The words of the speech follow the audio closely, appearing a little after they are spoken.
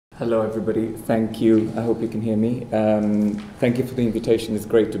Hello, everybody. Thank you. I hope you can hear me. Thank you for the invitation. It's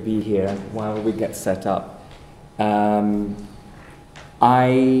great to be here while we get set up. I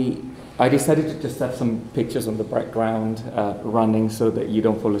decided to just have some pictures on the background running so that you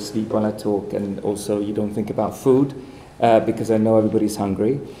don't fall asleep when I talk, and also you don't think about food because I know everybody's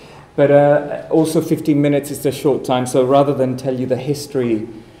hungry. But also 15 minutes is a short time, so rather than tell you the history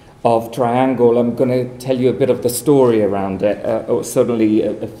of Triangle, I'm going to tell you a bit of the story around it, or certainly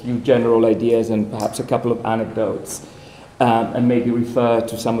a few general ideas and perhaps a couple of anecdotes, and maybe refer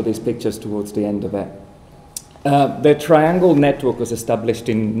to some of these pictures towards the end of it. The Triangle Network was established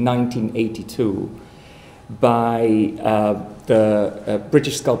in 1982 by the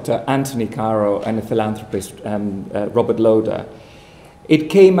British sculptor Anthony Caro and the philanthropist Robert Loader. It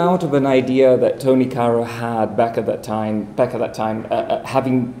came out of an idea that Tony Caro had back at that time,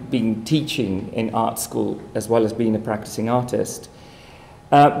 having been teaching in art school as well as being a practicing artist,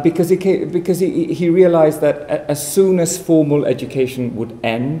 because he realized that as soon as formal education would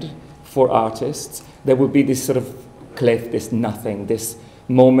end for artists, there would be this sort of cliff, this nothing, this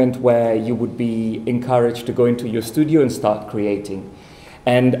moment where you would be encouraged to go into your studio and start creating.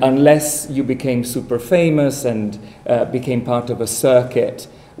 And unless you became super famous and became part of a circuit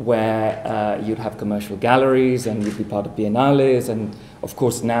where you'd have commercial galleries and you'd be part of biennales and, of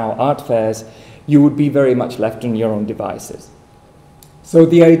course, now art fairs, you would be very much left on your own devices. So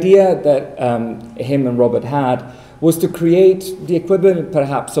the idea that him and Robert had was to create the equivalent,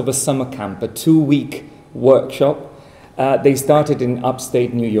 perhaps, of a summer camp, a 2-week workshop. They started in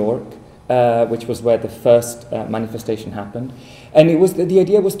upstate New York, which was where the first manifestation happened. And it was the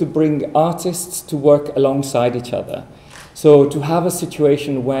idea was to bring artists to work alongside each other. So to have a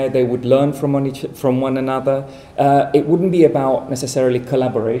situation where they would learn from one another. It wouldn't be about necessarily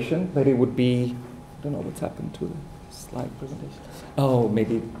collaboration, but it would be, I don't know what's happened to the slide presentation. Oh,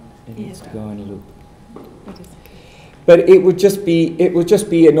 maybe it needs to go in a loop. But it would just be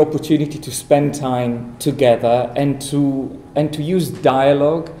an opportunity to spend time together and to use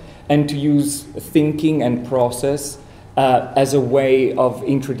dialogue and to use thinking and process as a way of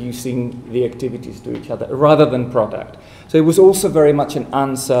introducing the activities to each other rather than product. So it was also very much an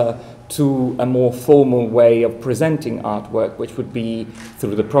answer to a more formal way of presenting artwork, which would be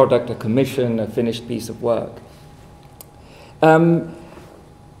through the product, a commission, a finished piece of work. I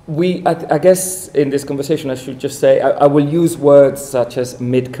guess in this conversation I should just say I will use words such as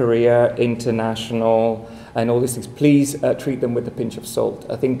mid-career, international, and all these things. Please treat them with a pinch of salt.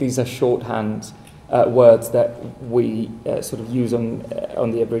 I think these are shorthand words that we sort of use on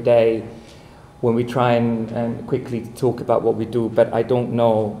the everyday when we try and quickly talk about what we do, but I don't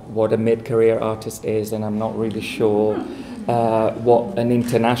know what a mid-career artist is, and I'm not really sure what an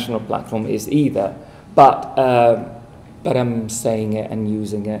international platform is either. But I'm saying it and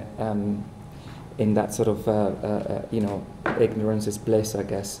using it in that sort of, ignorance is bliss, I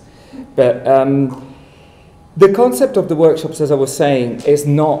guess. But the concept of the workshops, as I was saying, is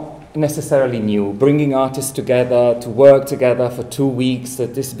not necessarily new. Bringing artists together to work together for 2 weeks, the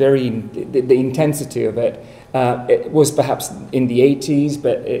intensity of it, it was perhaps in the 80s,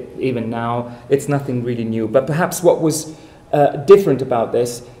 but even now, it's nothing really new. But perhaps what was different about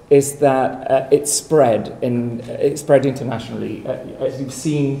this is that it spread internationally. As you've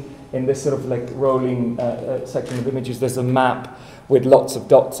seen in this sort of like rolling section of images, there's a map with lots of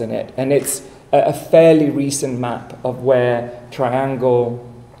dots in it, and it's a fairly recent map of where Triangle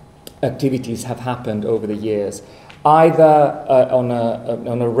activities have happened over the years, either on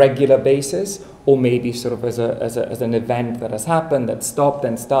a regular basis, or maybe sort of as an event that has happened, that stopped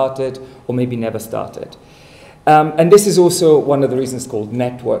and started, or maybe never started. And this is also one of the reasons called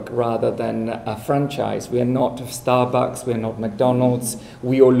network rather than a franchise. We are not Starbucks, we are not McDonald's.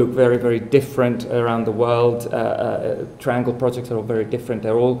 We all look very, very different around the world. Triangle projects are all very different.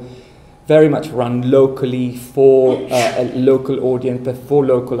 They're all very much run locally for a local audience, but for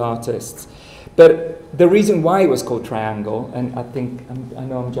local artists. But the reason why it was called Triangle, and I think, I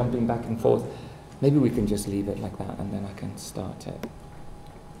know I'm jumping back and forth, maybe we can just leave it like that and then I can start it.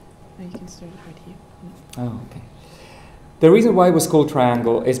 No, you can start it right here. Oh, okay. The reason why it was called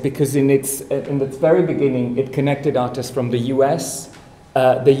Triangle is because in its very beginning, it connected artists from the US,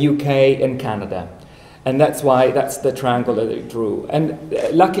 the UK, and Canada. And that's the triangle that it drew. And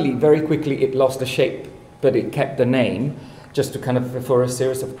luckily, very quickly, it lost the shape, but it kept the name, just to kind of, for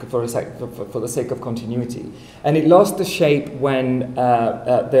the sake of continuity. And it lost the shape when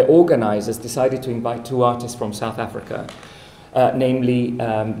the organizers decided to invite 2 artists from South Africa, namely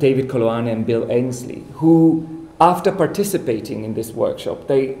David Koloane and Bill Ainsley, who, after participating in this workshop,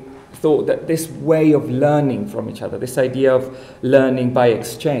 they thought that this way of learning from each other, this idea of learning by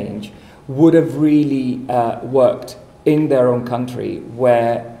exchange, would have really worked in their own country,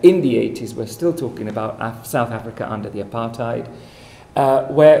 where in the 80s we're still talking about South Africa under the apartheid,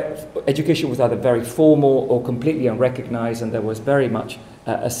 where education was either very formal or completely unrecognized, and there was very much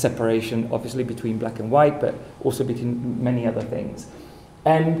a separation, obviously, between black and white, but also between many other things.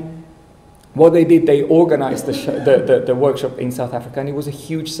 And what they did, they organized the workshop in South Africa, and it was a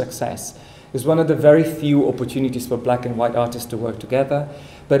huge success. It was one of the very few opportunities for black and white artists to work together,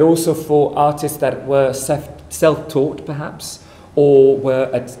 but also for artists that were self-taught, perhaps, or were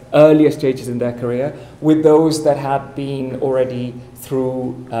at earlier stages in their career, with those that had been already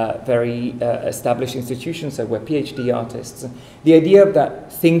through very established institutions that were PhD artists. The idea of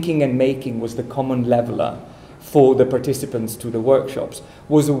that thinking and making was the common leveler for the participants to the workshops,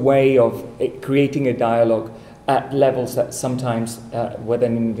 was a way of creating a dialogue at levels that sometimes, whether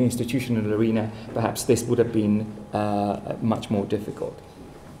in the institutional arena, perhaps this would have been much more difficult.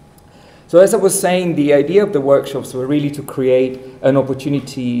 So as I was saying, the idea of the workshops were really to create an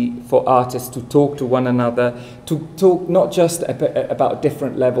opportunity for artists to talk to one another, to talk not just about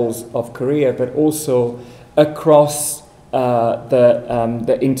different levels of career, but also across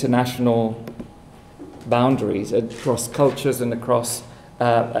the international boundaries, across cultures and across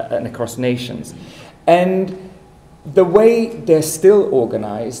nations. And the way they're still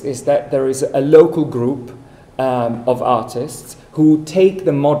organized is that there is a local group of artists who take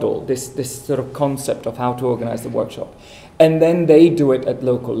the model, this sort of concept of how to organize the workshop, and then they do it at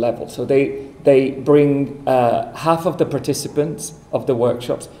local level. So they bring half of the participants of the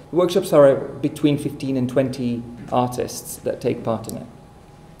workshops. The workshops are between 15 and 20 artists that take part in it.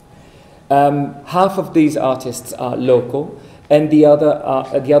 Half of these artists are local, and the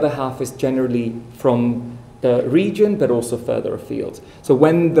other half is generally from the region, but also further afield. So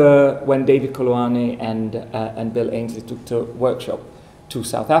when David Koloane and Bill Ainsley took the workshop to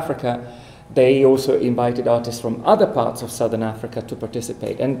South Africa, they also invited artists from other parts of Southern Africa to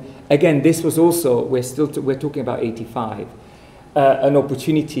participate. And again, this was also, we're talking about 85, an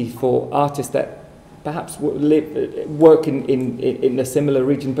opportunity for artists that perhaps work in a similar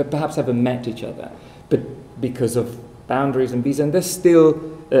region, but perhaps haven't met each other, but because of boundaries and visas, and there's still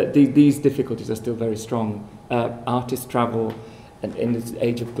these difficulties are still very strong. Artists travel, and in this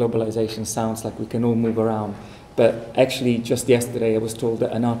age of globalization, sounds like we can all move around. But actually, just yesterday, I was told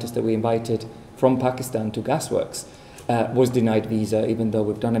that an artist that we invited from Pakistan to Gasworks was denied visa, even though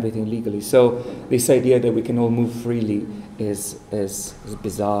we've done everything legally. So this idea that we can all move freely is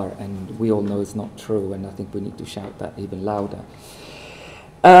bizarre, and we all know it's not true, and I think we need to shout that even louder.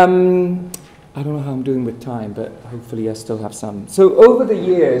 I don't know how I'm doing with time, but hopefully I still have some. So over the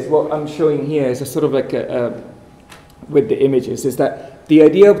years, what I'm showing here is a sort of like with the images, is that the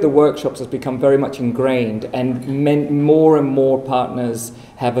idea of the workshops has become very much ingrained, and more and more partners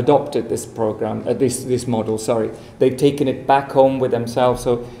have adopted this program, this model. Sorry, they've taken it back home with themselves.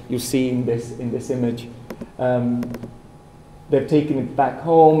 So you see in this image, they've taken it back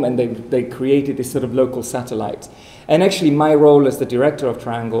home, and they created this sort of local satellites. And actually, my role as the director of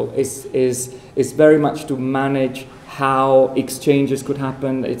Triangle is very much to manage how exchanges could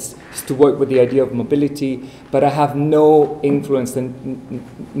happen. It's to work with the idea of mobility, but I have no influence, and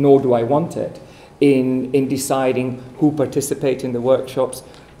nor do I want it, in deciding who participate in the workshops,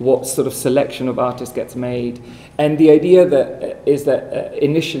 what sort of selection of artists gets made. And the idea is that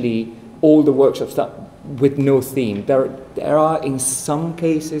initially all the workshops start with no theme. There are in some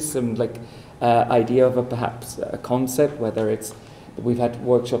cases some idea of perhaps a concept, whether it's, we've had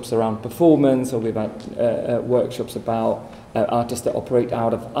workshops around performance, or we've had workshops about artists that operate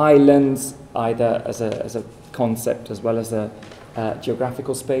out of islands, either as a concept as well as a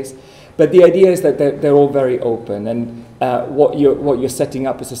geographical space. But the idea is that they're all very open, and what you're setting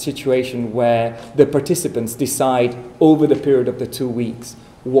up is a situation where the participants decide over the period of the 2 weeks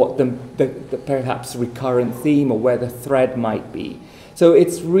what the perhaps recurrent theme or where the thread might be. So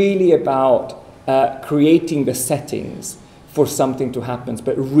it's really about creating the settings for something to happen,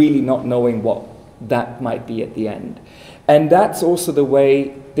 but really not knowing what that might be at the end. And that's also the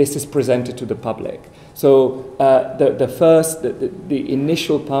way this is presented to the public. So the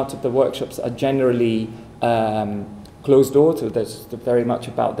initial part of the workshops are generally closed door, so that's very much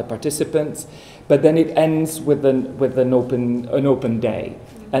about the participants. But then it ends with an open day,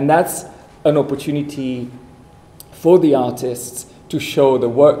 and that's an opportunity for the artists to show the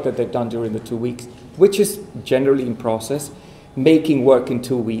work that they've done during the 2 weeks, which is generally in process. Making work in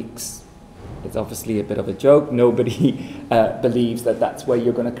 2 weeks It's obviously a bit of a joke. Nobody believes that that's where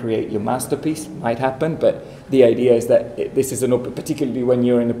you're going to create your masterpiece. Might happen, but the idea is that this is an open, particularly when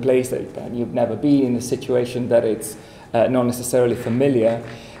you're in a place that you've never been, in a situation that it's not necessarily familiar.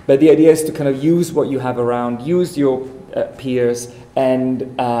 But the idea is to kind of use what you have around, use your peers,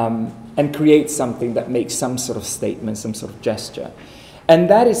 and create something that makes some sort of statement, some sort of gesture. And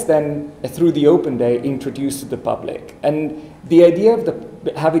that is then, through the open day, introduced to the public. And the idea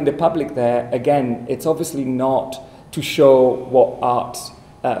of having the public there, again, it's obviously not to show what art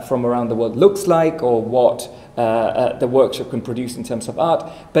from around the world looks like, or what the workshop can produce in terms of art,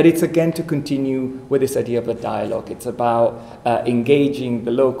 but it's again to continue with this idea of a dialogue. It's about engaging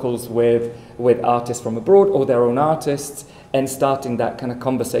the locals with artists from abroad or their own artists, and starting that kind of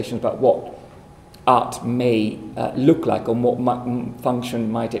conversation about what art may look like, or what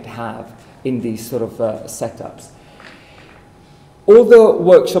function might it have in these sort of setups. Although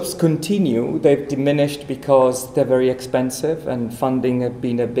workshops continue, they've diminished because they're very expensive, and funding has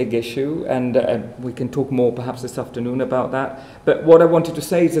been a big issue, and we can talk more perhaps this afternoon about that. But what I wanted to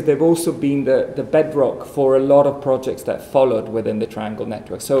say is that they've also been the bedrock for a lot of projects that followed within the Triangle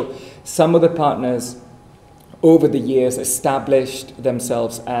Network. So some of the partners over the years established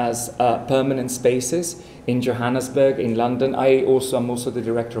themselves as permanent spaces in Johannesburg, in London. I'm also the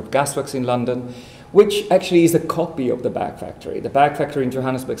director of Gasworks in London, which actually is a copy of the Bag Factory. The Bag Factory in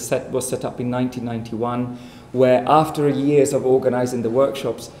Johannesburg was set up in 1991, where after years of organizing the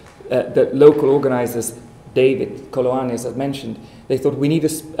workshops, the local organizers, David Koloane, as I mentioned, they thought we need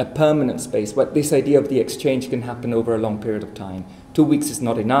a permanent space, but this idea of the exchange can happen over a long period of time. 2 weeks is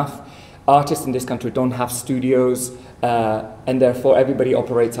not enough. Artists in this country don't have studios, and therefore everybody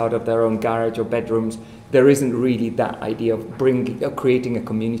operates out of their own garage or bedrooms. There isn't really that idea of creating a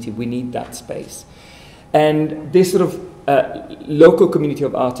community. We need that space. And this sort of local community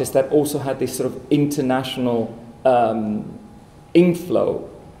of artists that also had this sort of international inflow,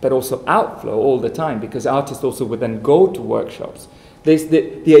 but also outflow all the time, because artists also would then go to workshops.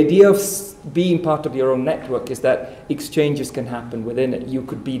 The idea of being part of your own network is that exchanges can happen within it. You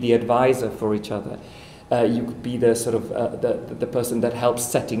could be the advisor for each other. You could be the sort of the person that helps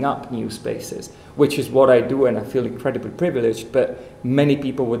setting up new spaces, which is what I do, and I feel incredibly privileged. But many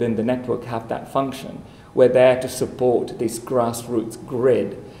people within the network have that function. We're there to support this grassroots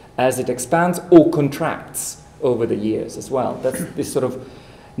grid as it expands or contracts over the years as well. That's this sort of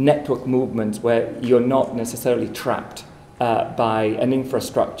network movement where you're not necessarily trapped by an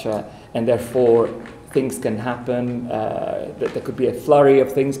infrastructure, and therefore things can happen. There could be a flurry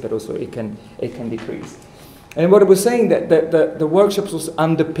of things, but also it can decrease. And what I was saying, that the workshops also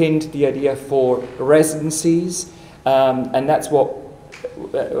underpinned the idea for residencies, and that's what,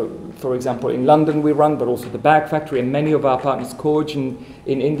 for example, in London we run, but also the Bag Factory, and many of our partners, Koj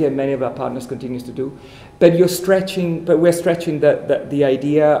in India, many of our partners continues to do. But we're stretching the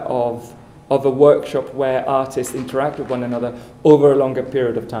idea of a workshop where artists interact with one another over a longer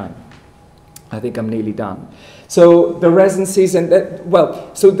period of time. I think I'm nearly done. So the residencies and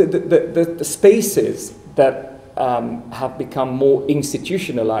the spaces that have become more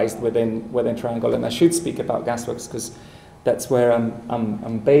institutionalized within Triangle, and I should speak about Gasworks because that's where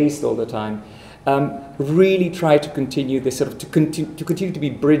I'm based all the time. Really try to continue this to continue to be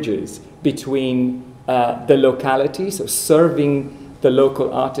bridges between the locality, so serving the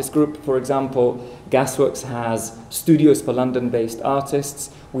local artist group. For example, Gasworks has studios for London-based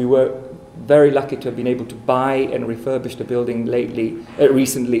artists. We were very lucky to have been able to buy and refurbish the building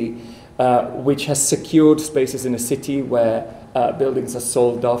recently, which has secured spaces in a city where buildings are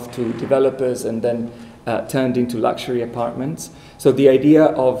sold off to developers and then turned into luxury apartments. So the idea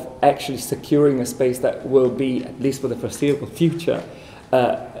of actually securing a space that will be, at least for the foreseeable future,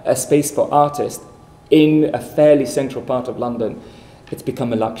 a space for artists in a fairly central part of London, it's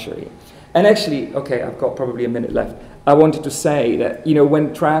become a luxury. And actually, okay, I've got probably a minute left. I wanted to say that,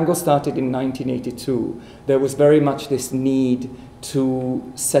 when Triangle started in 1982, there was very much this need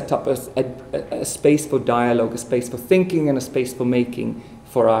to set up a space for dialogue, a space for thinking, and a space for making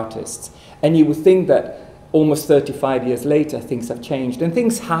for artists. And you would think that almost 35 years later, things have changed, and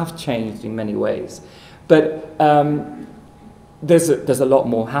things have changed in many ways. But there's a lot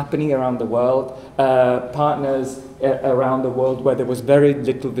more happening around the world. Partners around the world where there was very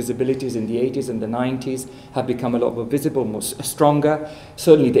little visibilities in the 80s and the 90s have become a lot more visible, more stronger.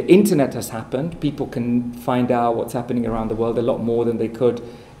 Certainly the internet has happened. People can find out what's happening around the world a lot more than they could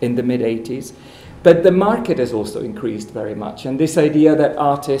in the mid-80s. But the market has also increased very much. And this idea that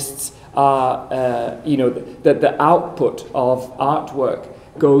artists are, that the output of artwork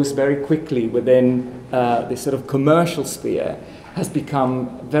goes very quickly within this sort of commercial sphere has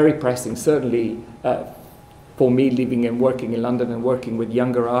become very pressing, certainly for me living and working in London and working with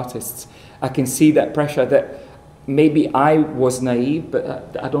younger artists. I can see that pressure that maybe I was naive,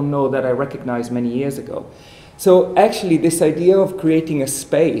 but I don't know that I recognized many years ago. So actually this idea of creating a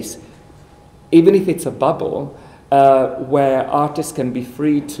space, even if it's a bubble, where artists can be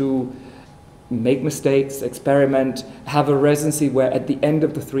free to make mistakes, experiment, have a residency where at the end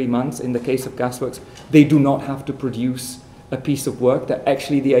of the 3 months, in the case of Gasworks, they do not have to produce a piece of work, that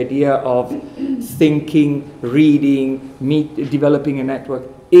actually the idea of thinking, reading, developing a network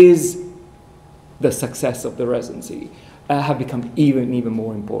is the success of the residency, have become even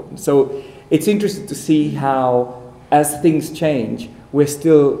more important. So it's interesting to see how, as things change, we're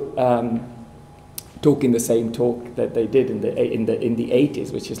still talking the same talk that they did in the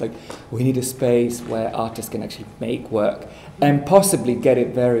 80s, which is like, we need a space where artists can actually make work and possibly get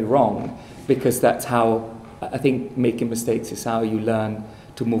it very wrong, because that's how, I think making mistakes is how you learn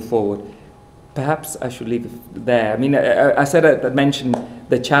to move forward. Perhaps I should leave it there. I mean, I mentioned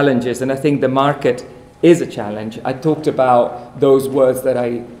the challenges, and I think the market is a challenge. I talked about those words that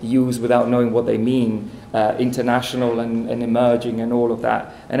I use without knowing what they mean, international and emerging and all of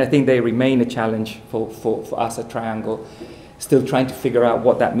that. And I think they remain a challenge for us at Triangle, still trying to figure out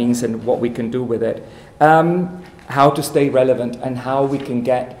what that means and what we can do with it. How to stay relevant and how we can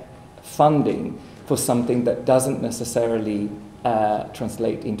get funding for something that doesn't necessarily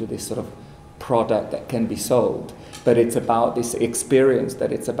translate into this sort of product that can be sold. But it's about this experience,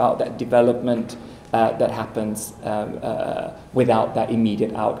 that it's about that development that happens without that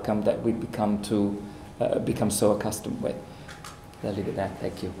immediate outcome that we become so accustomed with. I'll leave it there.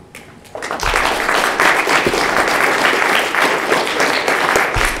 Thank you.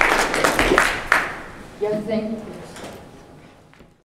 Yes, thank you.